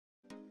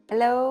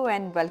Hello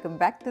and welcome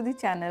back to the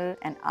channel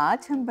and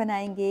आज हम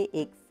बनाएंगे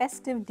एक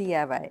festive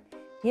DIY.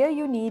 Here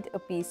you need a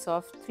piece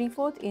of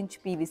 3/4 inch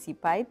PVC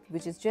pipe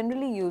which is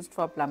generally used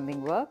for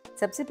plumbing work.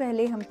 सबसे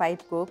पहले हम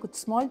pipe को कुछ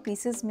small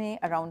pieces में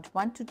around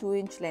 1 to 2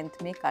 inch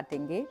length में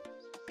काटेंगे.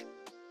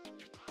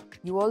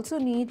 You also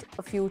need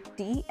a few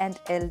T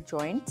and L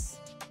joints.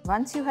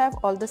 Once you have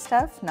all the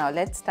stuff, now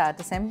let's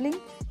start assembling.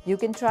 You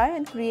can try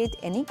and create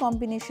any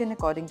combination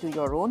according to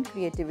your own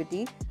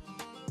creativity.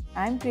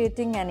 I'm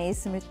creating an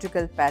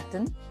asymmetrical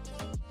pattern.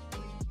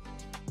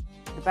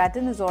 The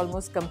pattern is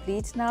almost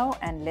complete now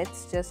and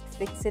let's just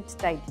fix it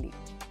tightly.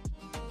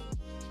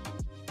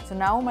 So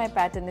now my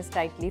pattern is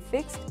tightly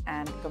fixed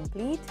and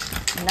complete.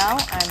 Now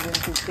I'm going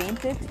to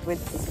paint it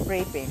with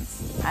spray paints.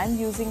 I'm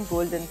using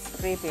golden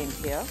spray paint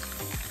here.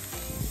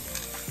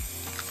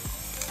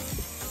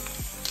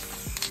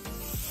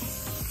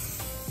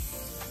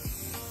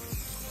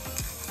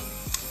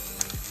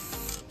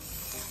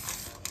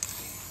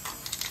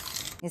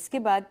 इसके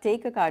बाद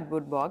take a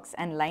cardboard box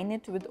and line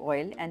it with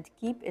oil and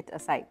keep it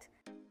aside.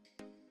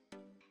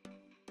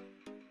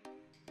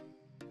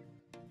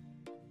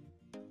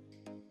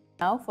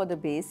 Now for the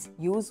base,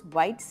 use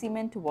white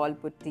cement wall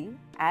putty,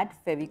 add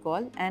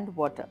Fevicol and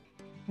water.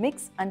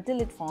 Mix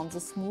until it forms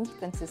a smooth,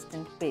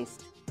 consistent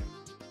paste.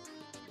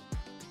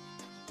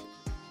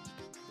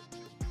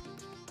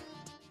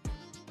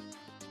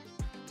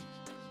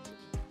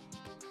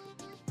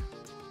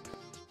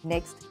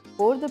 Next,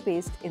 pour the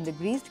paste in the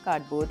greased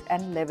cardboard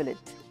and level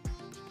it.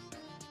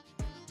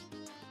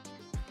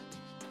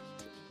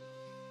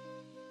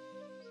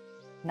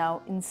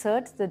 Now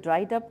insert the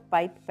dried up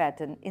pipe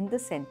pattern in the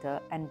center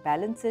and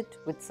balance it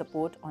with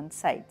support on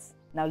sides.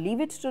 Now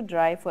leave it to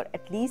dry for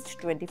at least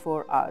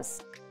 24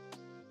 hours.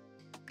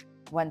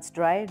 Once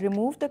dry,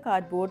 remove the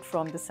cardboard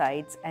from the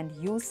sides and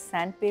use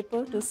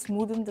sandpaper to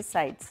smoothen the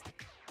sides.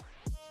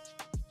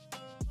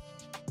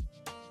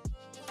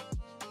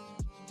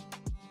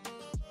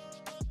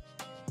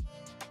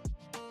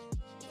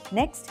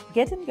 Next,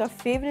 get in your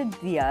favorite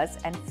diyas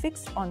and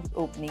fix on the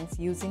openings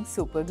using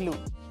super glue.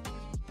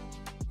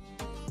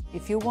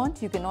 If you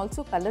want, you can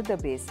also color the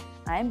base.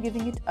 I am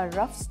giving it a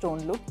rough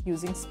stone look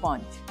using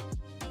sponge.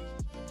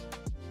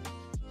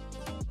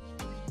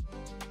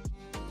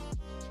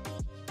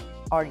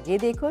 और ये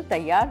देखो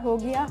तैयार हो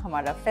गया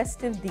हमारा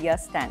festive diya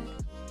stand.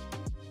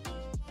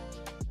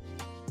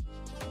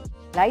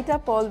 Light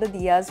up all the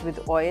diyas with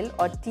oil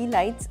or tea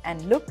lights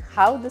and look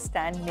how the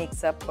stand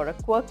makes up for a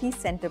quirky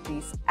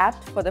centerpiece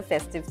apt for the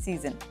festive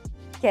season.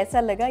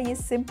 कैसा लगा ये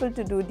simple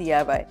to do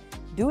DIY?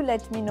 Do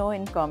let me know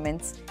in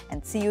comments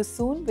and see you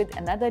soon with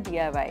another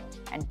DIY.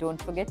 And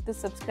don't forget to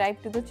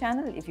subscribe to the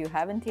channel if you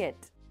haven't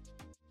yet.